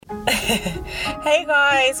Hey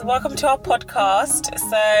guys, welcome to our podcast.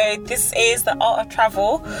 So this is the art of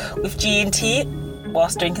travel with G&T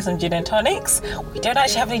whilst drinking some gin and tonics. We don't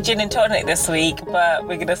actually have any gin and tonic this week, but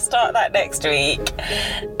we're going to start that next week.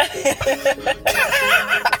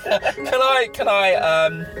 Can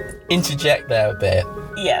I interject there a bit?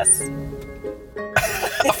 Yes.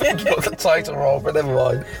 I think you got the title wrong, but never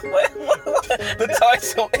mind. The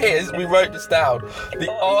title is, we wrote this down,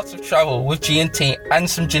 The Art of Travel with G&T and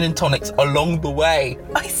some gin and tonics along the way.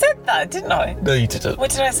 I said that, didn't I? No, you didn't.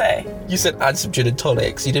 What did I say? You said and some gin and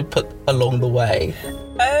tonics. You didn't put along the way.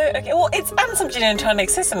 Oh, okay. Well, it's and some gin and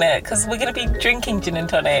tonics, isn't it? Because we're going to be drinking gin and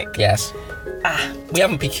tonic. Yes. We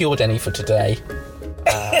haven't procured any for today.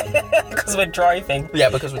 Because we're driving. Yeah,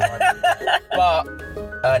 because we're driving.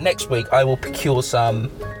 But next week I will procure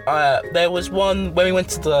some. There was one when we went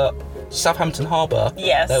to the Southampton Harbour.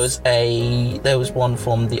 Yes. There was one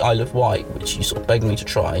from the Isle of Wight, which you sort of begged me to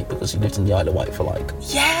try because you lived in the Isle of Wight for like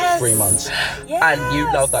 3 months. Yes. And you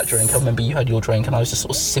loved that drink. I remember you had your drink and I was just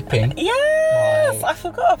sort of sipping. Yes, I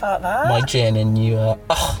forgot about that. My gin, and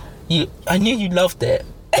I knew you loved it,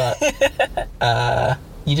 but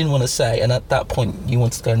you didn't want to say. And at that point, you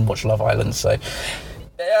wanted to go and watch Love Island. So.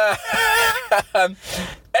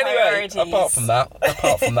 Anyway, apart from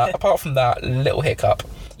that little hiccup.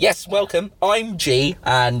 Yes, welcome. I'm G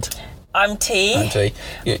and I'm T. You're T.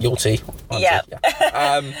 Yeah. T. Yeah.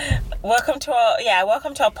 Welcome to our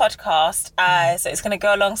podcast. So it's going to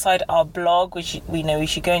go alongside our blog, which we know you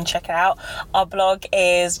should go and check out. Our blog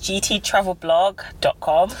is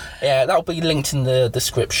gttravelblog.com. Yeah, that'll be linked in the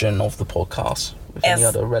description of the podcast. With any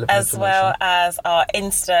other relevant as well as our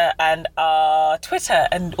Insta and our Twitter,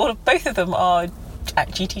 and both of them are at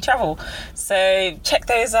GT Travel. So check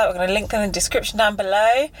those out. We're going to link them in the description down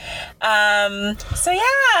below. So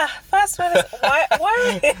yeah, first one is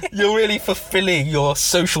why You're really fulfilling your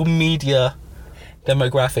social media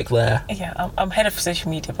demographic there. Yeah, I'm head of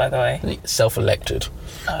social media, by the way. Self-elected.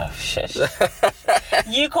 Oh shit.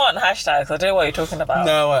 You can't hashtag, so I don't know what you're talking about.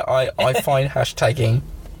 No, I find hashtagging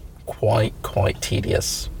quite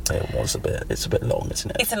tedious. It's a bit long,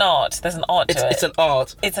 isn't it? It's an art. There's an art to it. It's an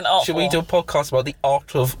art. It's an art. Should we do a podcast about the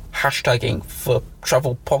art of hashtagging for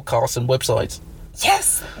travel podcasts and websites?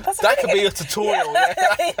 Yes. That could be a tutorial. Yeah.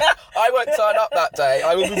 I won't turn up that day.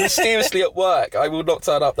 I will be mysteriously at work. I will not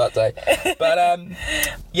turn up that day. But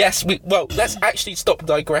yes, let's actually stop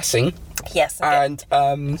digressing. Yes. And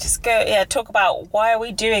just go talk about why are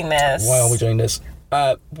we doing this?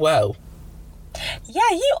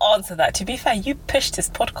 Yeah, you answer that. To be fair, you pushed this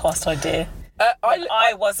podcast idea.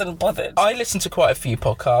 I wasn't bothered. I listened to quite a few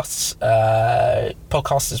podcasts.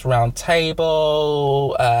 Podcasters Round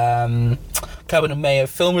Table, Corbin and Mayo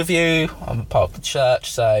Film Review. I'm a part of the church,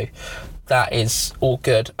 so that is all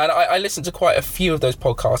good. And I listened to quite a few of those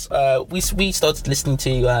podcasts. We started listening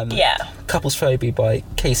to Couples Phobia by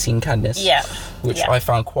Casey and Candice, which I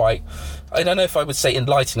found quite, I don't know if I would say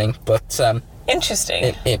enlightening, but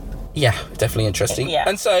interesting. Yeah, definitely interesting. Yeah.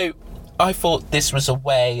 And so I thought this was a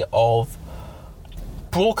way of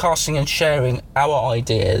broadcasting and sharing our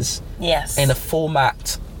ideas in a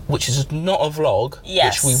format which is not a vlog,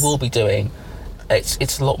 which we will be doing.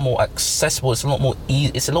 It's a lot more accessible. It's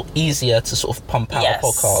a lot easier to sort of pump out a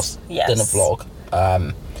podcast than a vlog.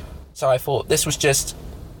 So I thought this was just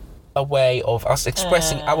a way of us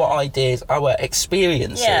expressing our ideas, our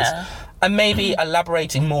experiences. And maybe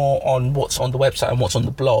elaborating more on what's on the website and what's on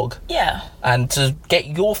the blog. Yeah. And to get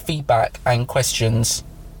your feedback and questions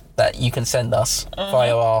that you can send us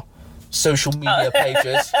via our social media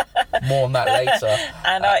pages. More on that later.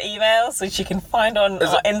 And our emails, which you can find on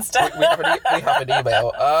our Insta. We have an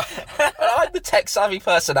email. I'm the tech-savvy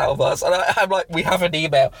person out of us. And I'm like, we have an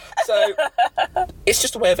email. So it's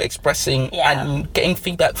just a way of expressing and getting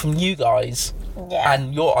feedback from you guys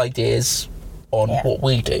and your ideas on what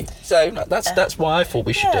we do. So that's why I thought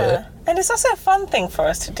we should do it. And it's also a fun thing for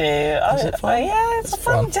us to do. Is it fun? It's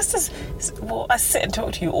fun. Just as I sit and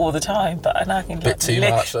talk to you all the time, but now I can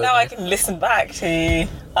I can listen back to. You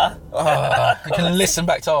can listen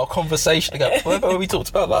back to our conversation again. Remember when we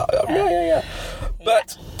talked about that? Yeah.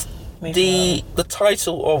 But the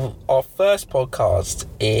title of our first podcast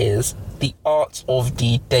is The Art of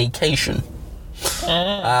the Daycation.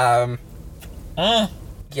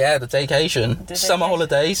 Yeah, the Daycation. Summer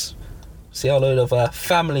holidays. See a load of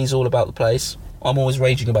families all about the place. I'm always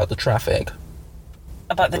raging about the traffic.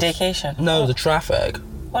 About the Daycation? No, the traffic.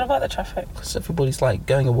 What about the traffic? Because everybody's like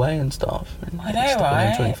going away and stuff. I know,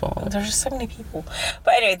 right? There's just so many people.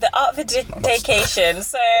 But anyway, the art of the Daycation.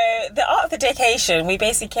 So the art of the Daycation, we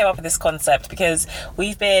basically came up with this concept because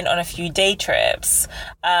we've been on a few day trips.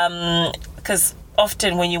 Because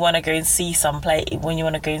often when you want to go and see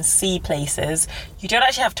places, you don't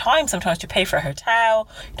actually have time sometimes to pay for a hotel.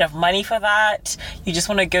 You don't have money for that. You just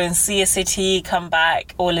want to go and see a city, come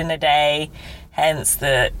back all in a day. Hence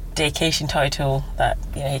the Daycation title that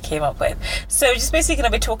he came up with. So just basically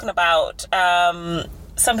going to be talking about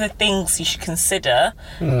some of the things you should consider,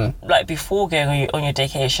 like before going on your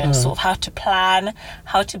Daycation, sort of how to plan,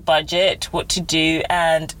 how to budget, what to do,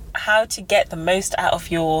 and how to get the most out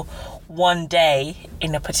of your one day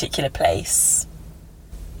in a particular place.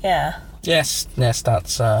 Yeah. Yes,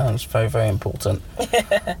 that's very, very important.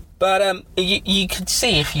 But you could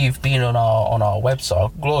see if you've been on our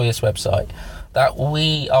website, glorious website, that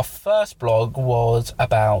our first blog was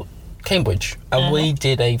about Cambridge, and we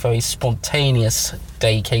did a very spontaneous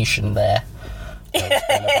Daycation there.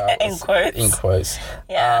 In quotes.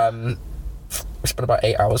 Yeah. We spent about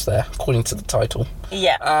 8 hours there, according to the title.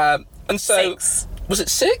 Yeah. And so 6. Was it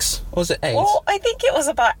 6 or was it 8? Well, I think it was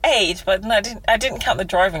about 8, but no, I didn't count the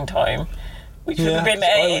driving time, which would have been 8.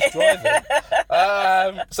 I was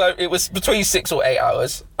driving. So it was between 6 or 8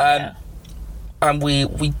 hours. And we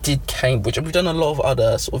did Cambridge, and we've done a lot of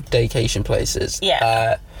other sort of Daycation places.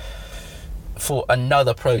 Yeah. For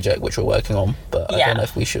another project which we're working on, but I don't know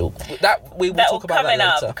if we shall. We will talk about that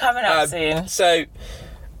later. Coming up soon. So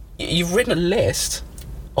you've written a list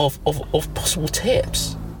of possible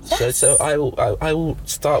tips. Yes. So I will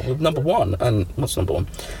start with number 1. And what's number 1?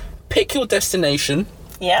 Pick your destination.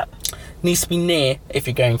 Yep. Needs to be near if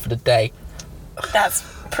you're going for the day. That's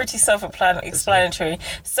pretty self-explanatory.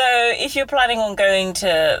 So if you're planning on going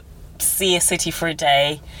to see a city for a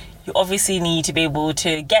day, you obviously need to be able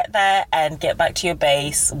to get there and get back to your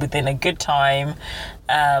base within a good time.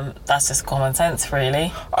 That's just common sense,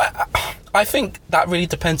 really. I think that really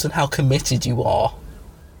depends on how committed you are,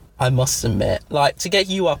 I must admit. Like, to get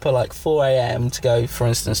you up at like 4 a.m. to go, for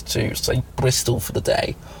instance, to, say, Bristol for the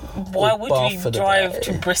day. Why would you drive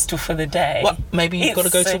to Bristol for the day? Well, maybe you've got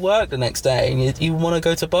to go to work the next day and you want to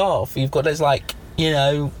go to Bath. There's like,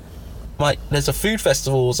 there's a food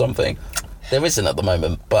festival or something. There isn't at the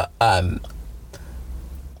moment, but I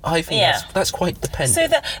think that's quite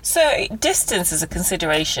dependent. So distance is a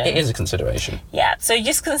consideration. It is a consideration. Yeah, so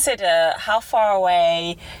just consider how far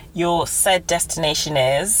away your said destination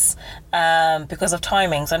is because of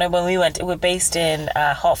timings. I know when we went, we were based in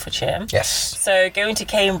Hertfordshire. Yes. So going to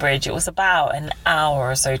Cambridge, it was about an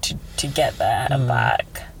hour or so to get there and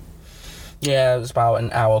back. Yeah, it was about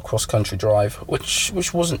an hour cross-country drive, which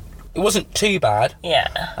wasn't too bad.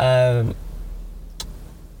 Yeah.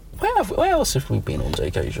 Where else have we been on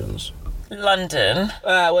Daycations? London.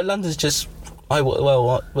 Well, London's just...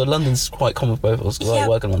 London's quite common for both of us because I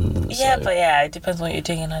work in London. Yeah, so. But it depends on what you're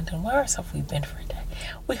doing in London. Where else have we been for a day?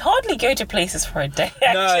 We hardly go to places for a day,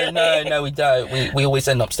 actually. No, we don't. We always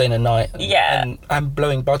end up staying a night and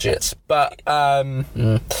blowing budgets. But no,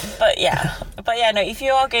 if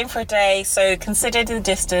you are going for a day, so consider the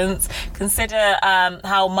distance, consider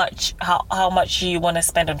how much you want to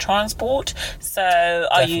spend on transport. So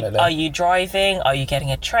are you driving? Are you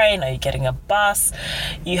getting a train? Are you getting a bus?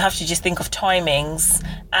 You have to just think of timings.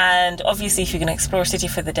 And obviously, if you're going to explore a city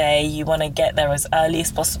for the day, you want to get there as early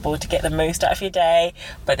as possible to get the most out of your day,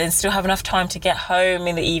 but then still have enough time to get home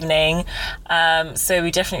in the evening. So we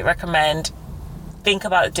definitely recommend, think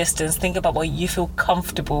about the distance, think about what you feel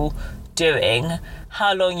comfortable doing,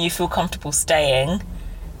 how long you feel comfortable staying.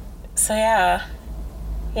 So yeah.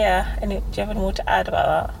 Do you have any more to add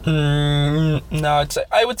about that? No,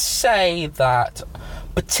 I would say that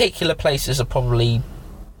particular places are probably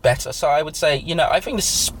better. So I would say, I think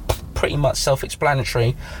this is pretty much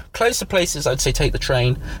self-explanatory. Closer places, I'd say take the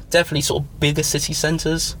train. Definitely sort of bigger city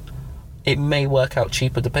centres. It may work out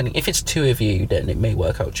cheaper depending. If it's 2 of you, then it may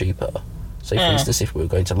work out cheaper. So, for instance, if we were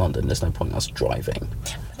going to London, there's no point in us driving.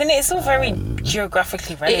 But then it's all very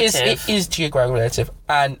geographically relative. It is geographically relative.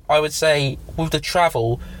 And I would say with the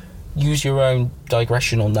travel, use your own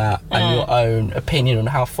digression on that and your own opinion on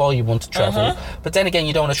how far you want to travel. But then again,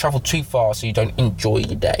 you don't want to travel too far so you don't enjoy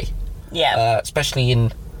your day. Yeah. Especially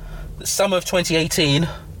in the summer of 2018,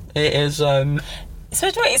 it is...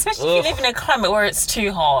 especially if you live in a climate where it's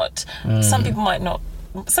too hot. Some people might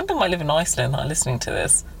live in Iceland that are listening to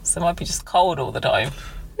this, so it might be just cold all the time.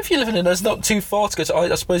 If you're living in it's not too far to go to.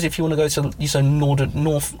 I suppose if you want to go to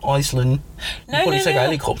North Iceland, you probably take a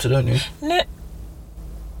helicopter, don't you? No.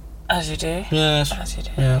 As you do. Yes. As you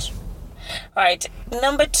do. Yes. Right,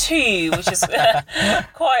 number 2, which is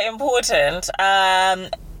quite important.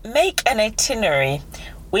 Make an itinerary.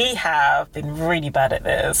 We have been really bad at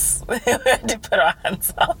this. We had to put our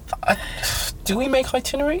hands up. Do we make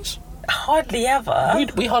itineraries? Hardly ever.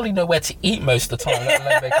 We hardly know where to eat most of the time, let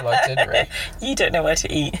alone make an itinerary. You don't know where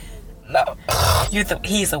to eat. No.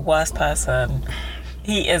 He's the worst person.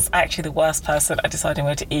 He is actually the worst person at deciding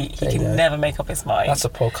where to eat. He can never make up his mind. That's a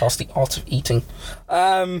podcast, The Art of Eating.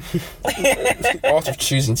 The art of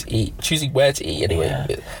choosing to eat. Choosing where to eat, anyway.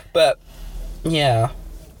 Yeah. But, yeah.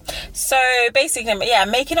 So, basically,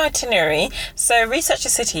 make an itinerary. So, research a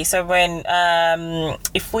city. So, when,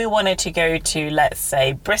 if we wanted to go to, let's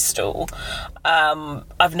say, Bristol,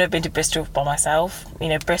 I've never been to Bristol by myself. You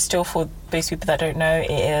know, Bristol, for those people that don't know, it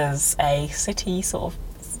is a city sort of,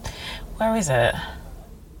 where is it?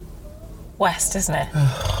 West, isn't it?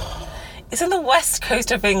 It's on the west coast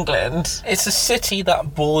of England. It's a city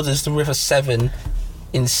that borders the River Severn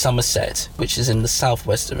in Somerset, which is in the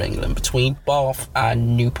southwest of England, between Bath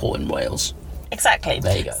and Newport in Wales. Exactly.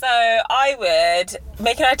 There you go. So I would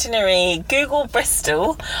make an itinerary, Google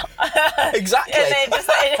Bristol. Exactly. And then just,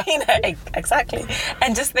 exactly.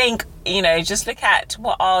 And just think, just look at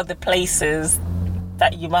what are the places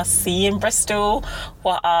that you must see in Bristol.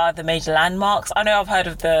 What are the major landmarks? I know I've heard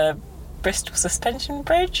of the Bristol Suspension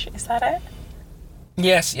Bridge. Is that it?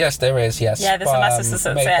 Yes, there is. Yes. Yeah, there's a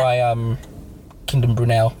massive made by Kingdom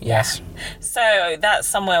Brunel. Yes. So that's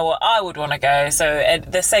somewhere where I would want to go. So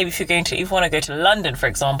the same if you want to go to London, for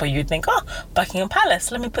example, you'd think, Buckingham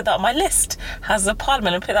Palace. Let me put that on my list. How's the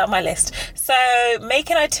Parliament? Let me put that on my list. So make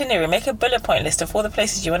an itinerary, make a bullet point list of all the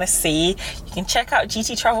places you want to see. You can check out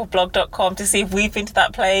gttravelblog.com to see if we've been to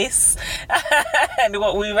that place and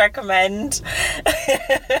what we recommend.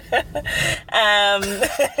 Can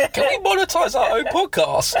we monetize our own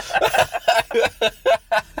podcast?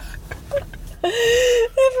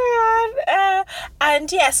 Everyone,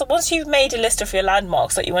 so once you've made a list of your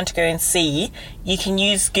landmarks that you want to go and see, you can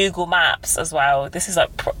use Google Maps as well. This is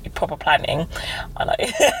like proper planning.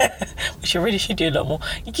 Which you really should do a lot more.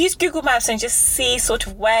 You can use Google Maps and just see sort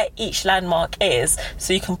of where each landmark is,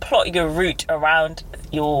 so you can plot your route around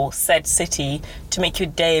your said city to make your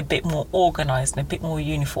day a bit more organised and a bit more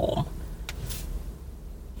uniform.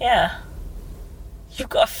 Yeah, you've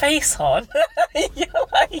got a face on. You're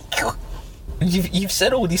like, You've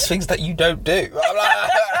said all these things that you don't do. I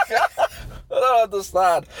don't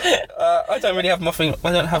understand. I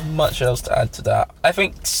don't have much else to add to that. I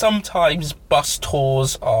think sometimes bus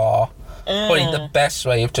tours are probably the best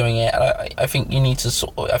way of doing it. I think you need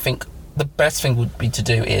to I think the best thing would be to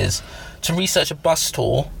do is to research a bus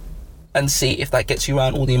tour and see if that gets you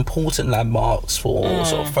around all the important landmarks for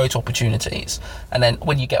sort of photo opportunities. And then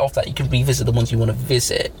when you get off that, you can revisit the ones you want to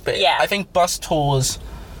visit. But I think bus tours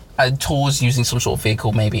and tours using some sort of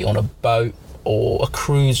vehicle, maybe on a boat or a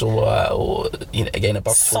cruise or again a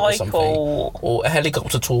bus tour or something, or a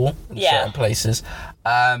helicopter tour in certain places.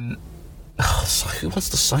 Who wants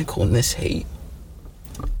to cycle in this heat?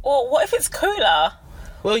 Or what if it's cooler?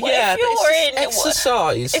 Well, it's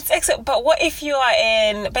exercise. But what if you are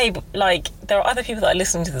in, babe, like, there are other people that are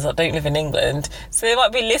listening to this that don't live in England, so they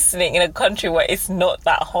might be listening in a country where it's not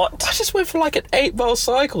that hot. I just went for like an 8-mile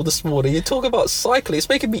cycle this morning. You talk about cycling, it's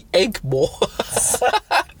making me egg more.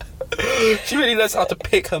 She really knows how to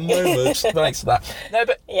pick her moments. Thanks for that. No,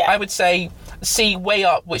 but I would say, weigh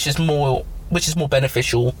up which is more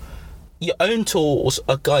beneficial. Your own tour or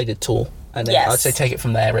a guided tour, and then I'd say take it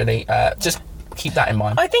from there. Really, just keep that in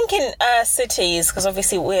mind. I think in cities, because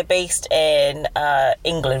obviously we're based in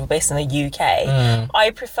England, we're based in the UK.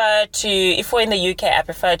 I prefer to, if we're in the UK, I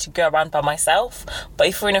prefer to go around by myself. But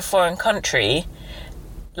if we're in a foreign country,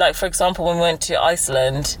 like for example, when we went to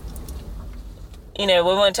Iceland,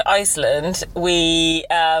 we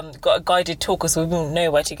got a guided tour because we didn't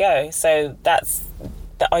know where to go. So that's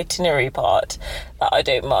the itinerary part that I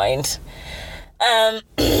don't mind.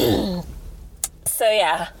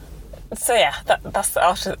 That's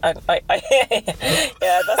after. That's.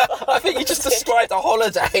 I think you just described a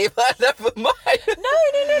holiday, but never mind. No.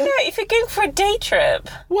 If you're going for a day trip,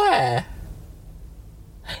 where?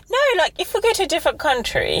 No, like if we go to a different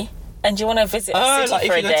country and you want to visit a city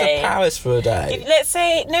for a day. Oh, like if you go to Paris for a day. Let's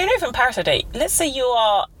say not even Paris for a day. Let's say you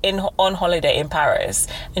are on holiday in Paris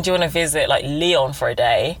and you want to visit like Lyon for a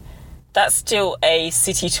day. That's still a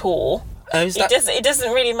city tour. It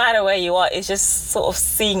doesn't really matter where you are. It's just sort of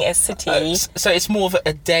seeing a city. So it's more of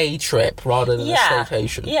a day trip rather than a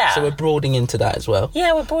staycation. Yeah. So we're broadening into that as well.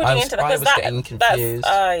 Yeah, we're broadening into that. I was getting confused.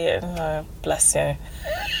 Bless you.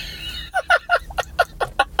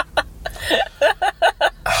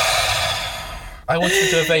 I wanted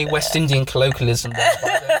to do a very West Indian colloquialism there, but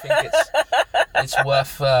I don't think it's worth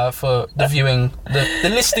for the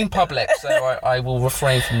listening public, so I will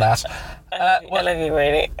refrain from that. I love you,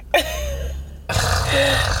 really.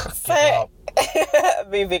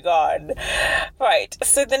 moving on. Right,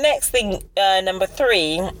 so the next thing, number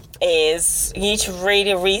 3, is you need to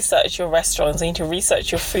really research your restaurants. You need to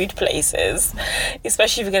research your food places,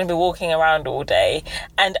 especially if you're going to be walking around all day.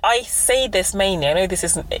 And I say this mainly, I know this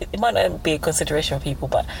isn't, it might not be a consideration for people,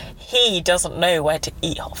 but he doesn't know where to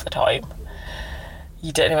eat half the time.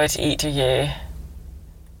 You don't know where to eat, do you?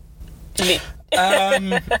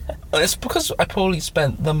 It's because I probably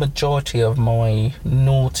spent the majority of my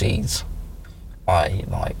noughties,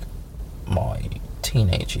 like my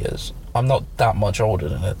teenage years. I'm not that much older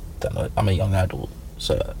than it. I'm a young adult,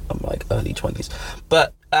 so I'm like early 20s.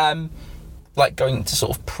 But like going to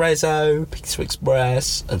sort of Prezzo, Pizza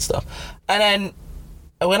Express and stuff. And then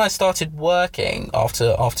when I started working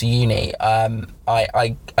after uni,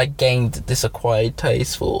 I gained this acquired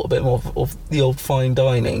taste for a bit more of the old fine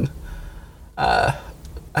dining.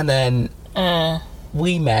 And then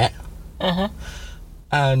we met,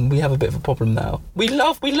 and we have a bit of a problem now. We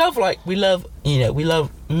love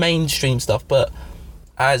mainstream stuff, but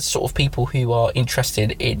as sort of people who are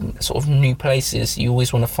interested in sort of new places, you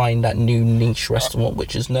always want to find that new niche restaurant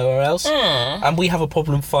which is nowhere else. And we have a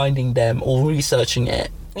problem finding them or researching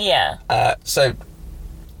it. Yeah. So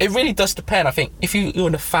it really does depend. I think if you're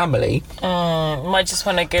in a family, you might just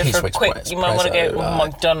want to go Pizza for a quick. Express, You might want to go with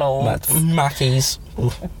McDonald's, Mackey's.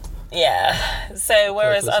 Yeah. So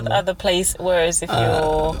whereas if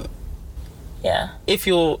you're, if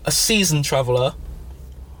you're a seasoned traveller,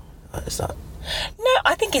 what is that? No,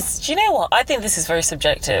 I think it's. Do you know what? I think this is very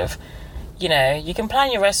subjective. You know, you can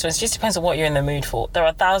plan your restaurants. It just depends on what you're in the mood for. There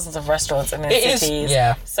are thousands of restaurants in the cities.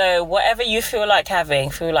 Yeah. So whatever you feel like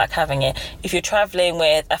having it. If you're traveling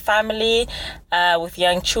with a family, with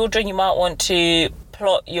young children, you might want to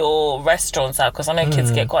plot your restaurants out, because I know kids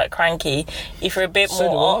get quite cranky. If you're a bit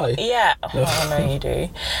more, yeah, I know you do.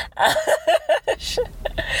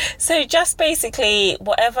 So just basically,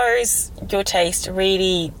 whatever is your taste,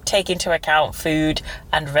 really take into account food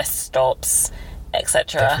and rest stops,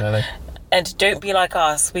 etc. Definitely. And don't be like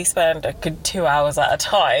us. We spend a good 2 hours at a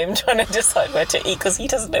time trying to decide where to eat, because he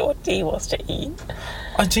doesn't know what he wants to eat.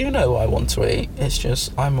 I do know what I want to eat. It's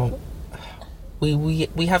just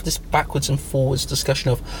we have this backwards and forwards discussion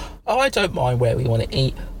of, I don't mind where we want to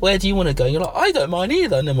eat. Where do you want to go? And you're like, I don't mind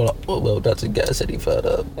either. And then we're like, well, that doesn't get us any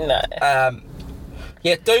further. No.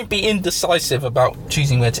 Yeah, don't be indecisive about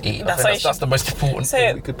choosing where to eat. That's the most important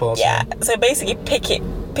thing we could pass on. Yeah, so basically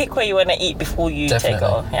pick where you want to eat before you take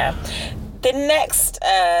off. Yeah. The next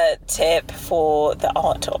tip for the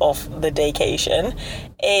art of the daycation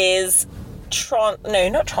is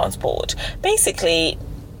not transport. Basically,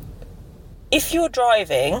 if you're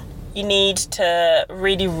driving, you need to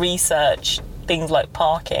really research things like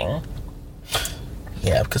parking.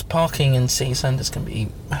 Yeah, because parking in city centres can be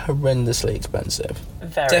horrendously expensive.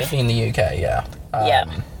 Very. Definitely in the UK, yeah.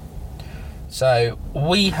 Yeah. So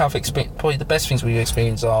we have probably the best things we've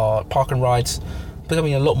experienced are park and rides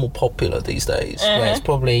becoming a lot more popular these days. Where it's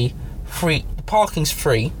probably free. The parking's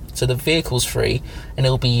free, so the vehicle's free, and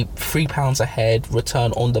it'll be £3 a head,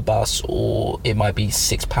 return on the bus, or it might be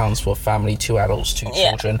 £6 for a family, 2 adults, 2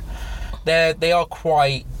 children. They are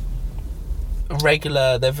quite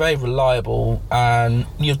regular, they're very reliable, and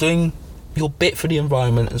you're doing your bit for the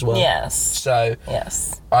environment as well. Yes. So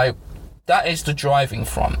yes, that is the driving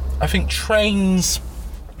front. I think trains,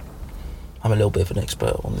 I'm a little bit of an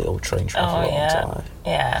expert on the old train travel.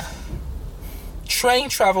 Yeah. Train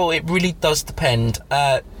travel, it really does depend.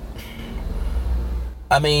 I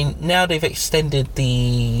mean, now they've extended the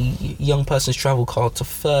young person's travel card to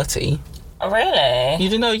 30. Oh, really? You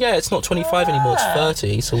didn't know? Yeah, it's not 25 anymore, it's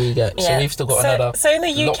 30. So we've still got another in the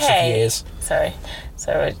UK, lots of years. Sorry,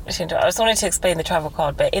 I just wanted to explain the travel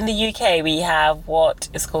card, but in the UK we have what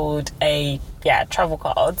is called travel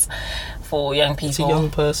cards for young people. It's a young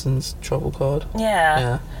person's travel card.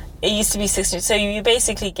 Yeah. It used to be 60, so you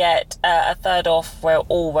basically get a third off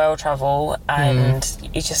all rail travel, and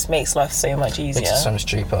it just makes life so much easier. Makes it so much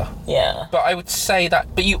cheaper. Yeah. But I would say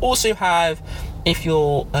that, but you also have, if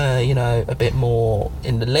you're, a bit more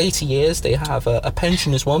in the later years, they have a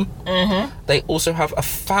pensioners one. They also have a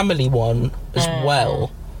family one as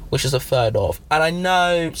well, which is a third off. And I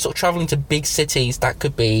know, sort of travelling to big cities, that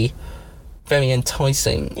could be very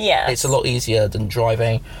enticing. Yeah. It's a lot easier than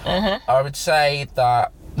driving. I would say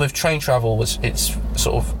that with train travel, it's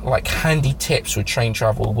sort of like handy tips with train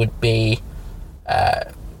travel would be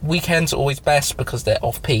weekends are always best because they're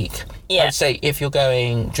off-peak. Yeah. I would say if you're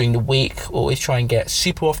going during the week, always try and get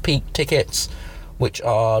super off-peak tickets, which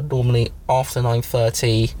are normally after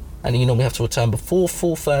 9:30, and you normally have to return before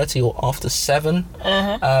 4:30 or after 7.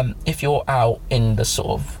 If you're out in the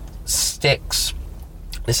sort of sticks,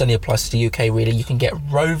 this only applies to the UK really. You can get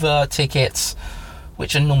Rover tickets,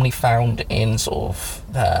 which are normally found in sort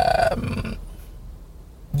of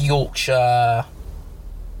Yorkshire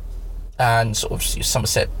and sort of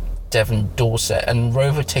Somerset, Devon, Dorset. And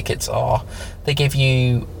Rover tickets they give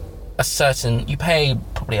you you pay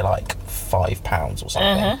probably like £5 or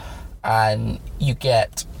something, and you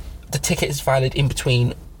get, the ticket is valid in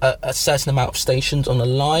between a certain amount of stations on the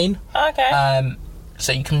line. Okay.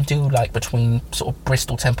 So you can do like between sort of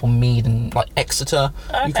Bristol, Temple, Mead and like Exeter.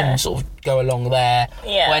 Okay. You can sort of go along there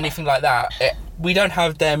or anything like that. We don't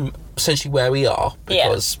have them essentially where we are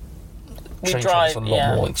because train travel is a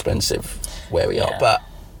lot more expensive where we are. But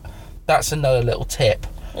that's another little tip.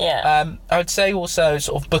 Yeah. I would say also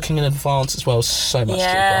sort of booking in advance as well is so much cheaper.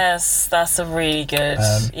 Yes, that's a really good,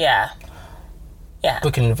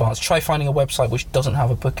 booking in advance. Try finding a website which doesn't have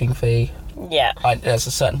a booking fee. Yeah. There's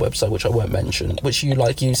a certain website which I won't mention, which you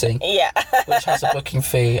like using. Yeah. Which has a booking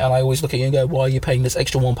fee, and I always look at you and go, why are you paying this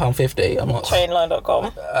extra £1.50? I'm like...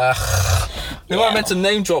 Trainline.com. We weren't meant to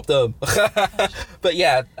name drop them. But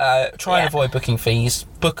try and avoid booking fees.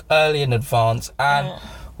 Book early in advance, and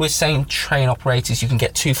with same train operators, you can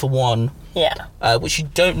get 2 for 1. Yeah. Which you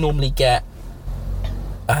don't normally get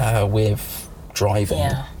with driving.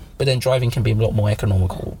 Yeah. But then driving can be a lot more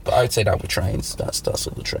economical. But I would say that with trains, that's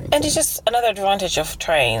all the train. And it's just another advantage of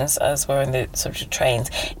trains, as we're in the subject of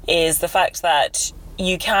trains, is the fact that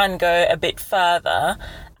you can go a bit further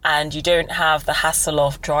and you don't have the hassle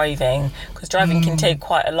of driving, because driving can take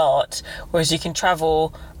quite a lot, whereas you can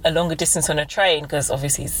travel a longer distance on a train, because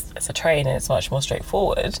obviously it's a train and it's much more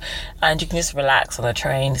straightforward, and you can just relax on the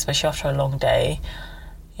train, especially after a long day.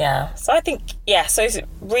 Yeah, so I think, so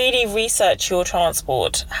really research your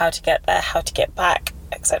transport, how to get there, how to get back,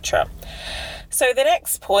 etc. So the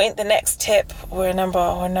next point, the next tip, we're number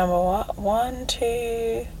what? 1,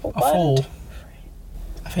 2, 4,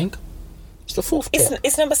 I think. It's the 4th tip.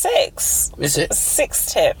 It's number 6. Is it?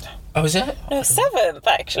 6th tip. Oh, is it? No, 7th,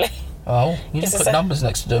 actually. Oh, you didn't put numbers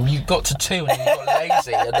next to them. You got to 2 and then you got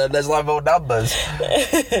lazy, and then there's like more numbers.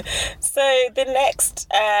 So the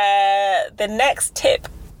next tip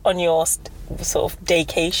on your sort of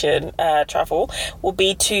daycation travel will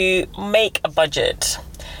be to make a budget.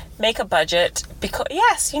 Make a budget, because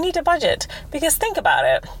yes, you need a budget, because think about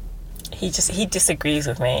it. He disagrees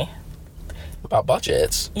with me about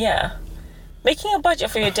budgets. Yeah, making a budget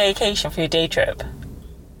for your daycation, for your day trip.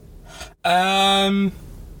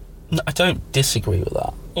 No, I don't disagree with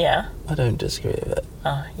that. Yeah, I don't disagree with it.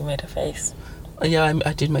 Oh, you made a face. Yeah,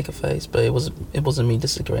 I did make a face, but it wasn't me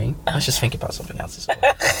disagreeing. I was just thinking about something else as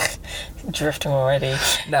well. Drifting already.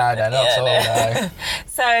 No, not at all, no.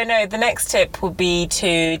 So, no, the next tip would be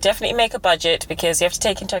to definitely make a budget, because you have to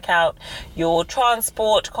take into account your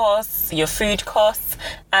transport costs, your food costs,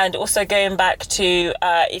 and also going back to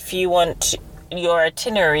if you want your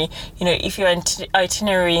itinerary, if your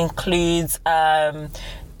itinerary includes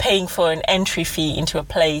paying for an entry fee into a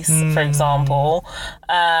place, for example,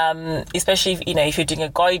 especially if you're doing a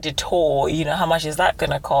guided tour, how much is that going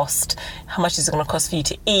to cost? How much is it going to cost for you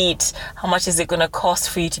to eat? How much is it going to cost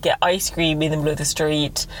for you to get ice cream in the middle of the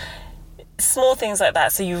street? Small things like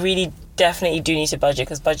that. So you really definitely do need to budget,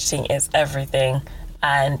 because budgeting is everything,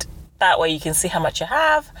 and that way you can see how much you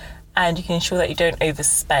have and you can ensure that you don't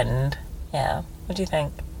overspend. Yeah, what do you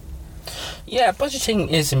think? Yeah, budgeting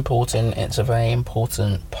is important. It's a very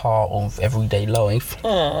important part of everyday life.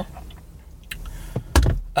 I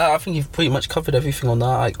think you've pretty much covered everything on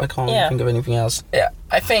that. I can't think of anything else. Yeah,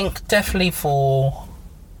 I think definitely for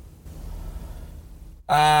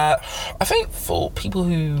people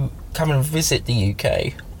who come and visit the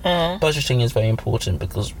UK, budgeting is very important,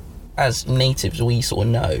 because as natives we sort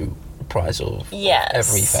of know the price of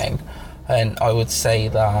everything. And I would say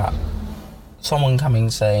that someone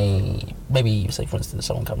coming, maybe for instance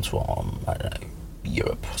someone comes from, I don't know,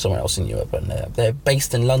 Europe, somewhere else in Europe, and they're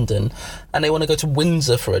based in London and they want to go to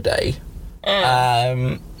Windsor for a day.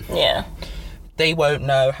 They won't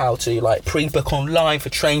know how to pre-book online for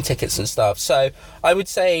train tickets and stuff. So I would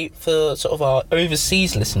say for sort of our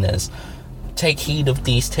overseas listeners, take heed of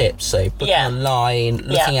these tips. So booking online,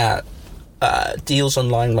 looking at deals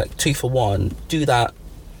online, like 2 for 1, do that.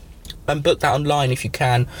 And book that online if you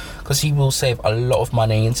can, because you will save a lot of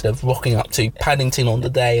money instead of rocking up to Paddington on the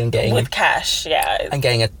day and getting with cash, and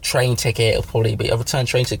getting a train ticket. It'll probably be a return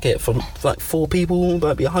train ticket from 4 people,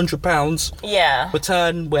 might be £100.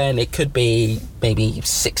 Return, when it could be maybe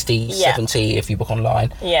 60, 70 if you book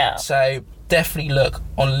online. So definitely look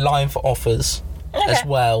online for offers as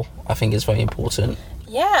well. I think is very important.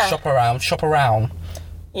 Shop around.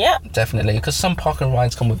 Definitely, because some park and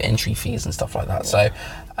rides come with entry fees and stuff like that. So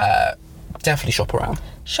Definitely shop around.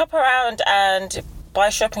 Shop around, and by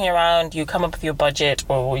shopping around, you come up with your budget,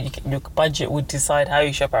 or your budget would decide how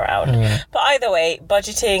you shop around. But either way,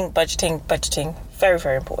 budgeting, very,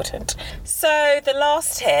 very important. So the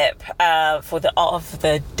last tip for the art of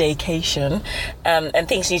the daycation, and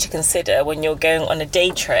things you need to consider when you're going on a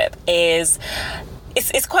day trip is,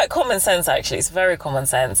 it's quite common sense actually. It's very common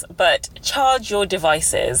sense, but charge your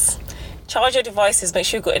devices. Make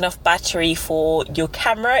sure you've got enough battery for your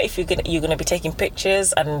camera if you're gonna be taking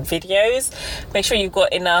pictures and videos. Make sure you've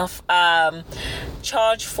got enough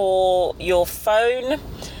charge for your phone,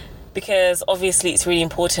 because obviously it's really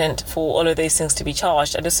important for all of those things to be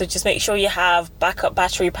charged. And also just make sure you have backup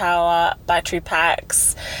battery power, battery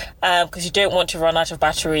packs, because you don't want to run out of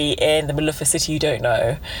battery in the middle of a city you don't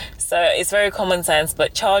know. So it's very common sense,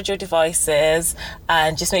 but charge your devices,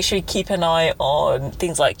 and just make sure you keep an eye on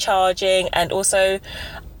things like charging. And also,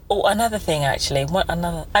 another thing actually,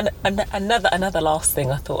 another last thing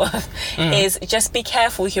I thought of is just be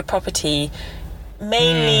careful with your property,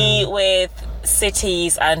 mainly with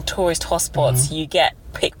cities and tourist hotspots. You get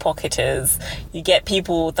pickpocketers, you get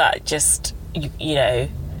people that just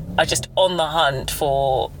are just on the hunt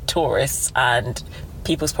for tourists and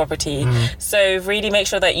people's property. So really make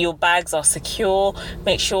sure that your bags are secure,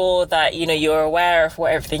 make sure that you're aware of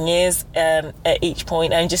what everything is at each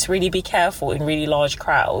point, and just really be careful in really large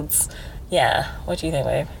crowds. What do you think,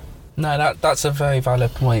 babe? No, that's a very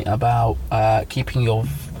valid point about keeping your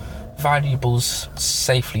valuables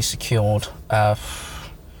safely secured. I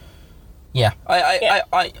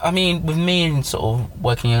mean, with me and sort of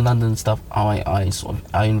working in London and stuff, I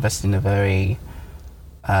invest in a very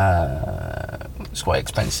it's quite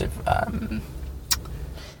expensive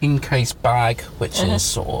in-case bag, which is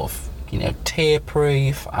sort of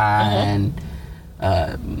tear-proof, and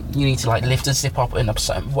you need to lift the zip up in a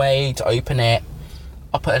certain way to open it.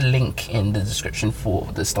 I'll put a link in the description for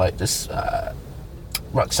this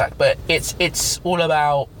rucksack, but it's all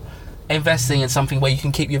about investing in something where you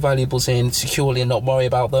can keep your valuables in securely and not worry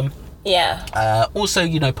about them. Also,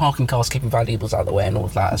 parking cars, keeping valuables out of the way and all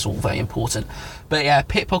of that is all very important. But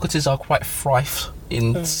pickpocketers are quite rife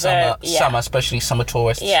in summer, especially summer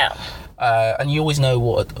tourists. And you always know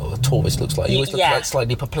what a tourist looks like. You always look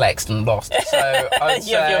slightly perplexed and lost. So I'd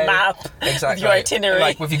you have your map, exactly, your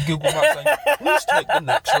itinerary, with your Google Maps, please take the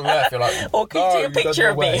next left. You're like, or can you take a picture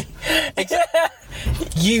of me? Exactly.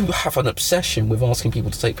 You have an obsession with asking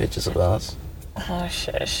people to take pictures of us. Oh,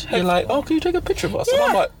 shush. You're like, can you take a picture of us? And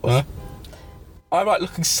I'm like, what? I'm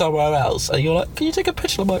looking somewhere else, and you're like, can you take a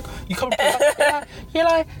picture? I'm like, you come over. You're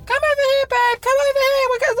like, come over here, babe, come over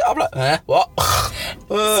here. I'm like, what?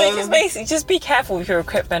 So just be careful with your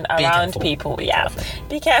equipment around people.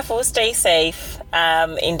 Be careful, stay safe,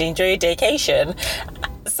 and enjoy your daycation.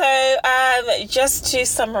 So just to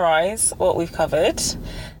summarise what we've covered,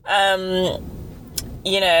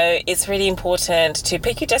 it's really important to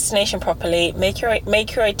pick your destination properly, make your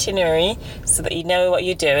itinerary so that you know what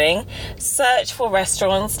you're doing, search for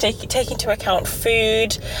restaurants, take into account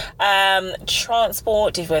food,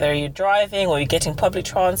 transport, whether you're driving or you're getting public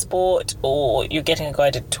transport or you're getting a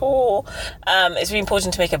guided tour. It's really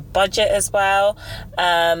important to make a budget as well,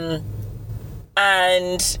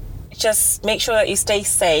 and just make sure that you stay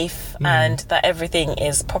safe and that everything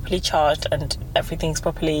is properly charged and everything's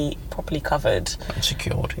properly covered and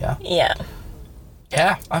secured.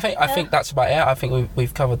 I think that's about it. I think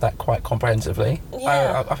we've covered that quite comprehensively.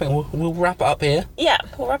 I think we'll wrap it up here.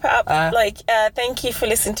 We'll wrap it up. Thank you for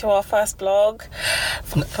listening to our first blog.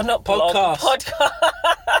 Podcast.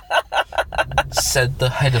 Said the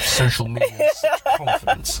head of social media with such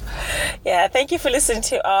confidence. Thank you for listening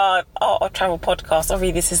to our travel podcast.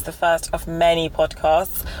 Obviously, this is the first of many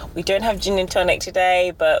podcasts. We don't have gin and tonic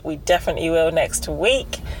today, but we definitely will next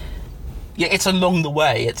week. It's along the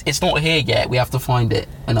way. It's not here yet. We have to find it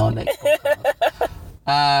in our next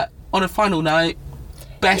podcast. On a final note,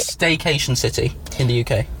 best staycation city in the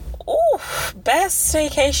UK? Best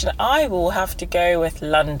staycation. I will have to go with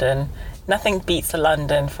London. Nothing beats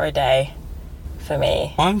London for a day for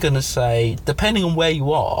me. I'm going to say, depending on where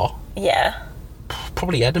you are,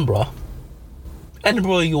 probably Edinburgh.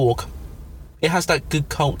 Edinburgh or York. It has that good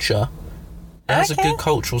culture. It has a good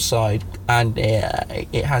cultural side, and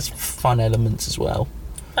it has fun elements as well.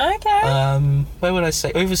 Where would I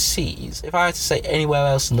say? Overseas. If I had to say anywhere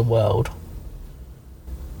else in the world.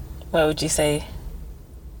 Where would you say?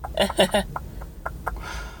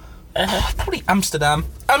 Probably Amsterdam.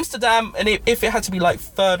 And if it had to be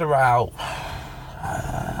further out,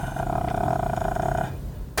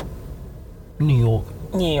 New York.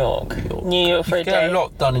 New York for a day. Get a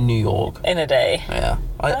lot done in New York. In a day. Yeah.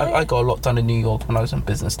 I got a lot done in New York when I was in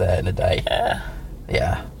business there in a day.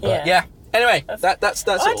 Yeah. But yeah. Anyway, that's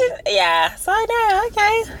all. So I know,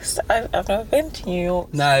 okay. So I've never been to New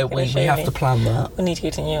York. No, we have to plan that. We need to go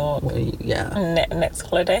to New York. Next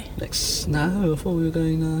holiday? No, I thought we were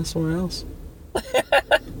going somewhere else. I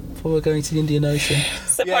thought we were going to the Indian Ocean.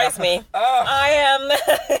 Surprise me. I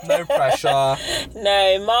am... No pressure.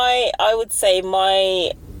 No, I would say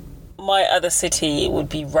my other city would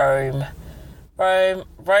be Rome.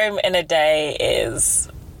 Rome in a day is...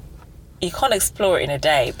 You can't explore it in a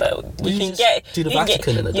day, but you can get... Do the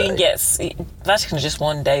Vatican in a day? You can get... Vatican is just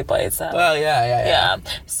one day by itself. Well, yeah.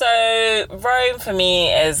 So, Rome for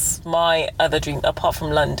me is my other dream, apart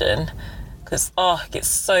from London. Because, it's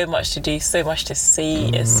so much to do, so much to see.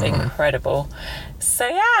 It's incredible. So,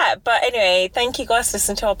 but anyway, thank you guys for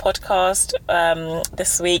listening to our podcast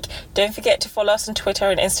this week. Don't forget to follow us on Twitter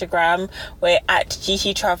and Instagram. We're at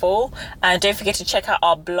GT Travel. And don't forget to check out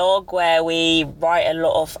our blog where we write a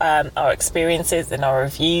lot of our experiences and our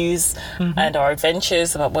reviews and our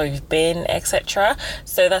adventures about where we've been, etc.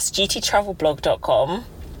 So that's gttravelblog.com.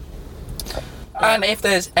 And if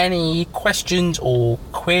there's any questions or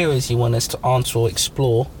queries you want us to answer or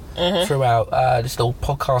explore throughout this little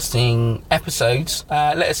podcasting episodes,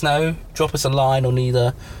 let us know. Drop us a line on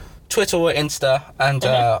either Twitter or Insta, and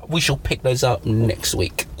we shall pick those up next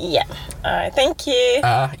week. Yeah. All right. Thank you.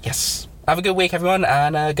 Yes. Have a good week, everyone,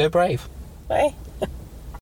 and go brave. Bye.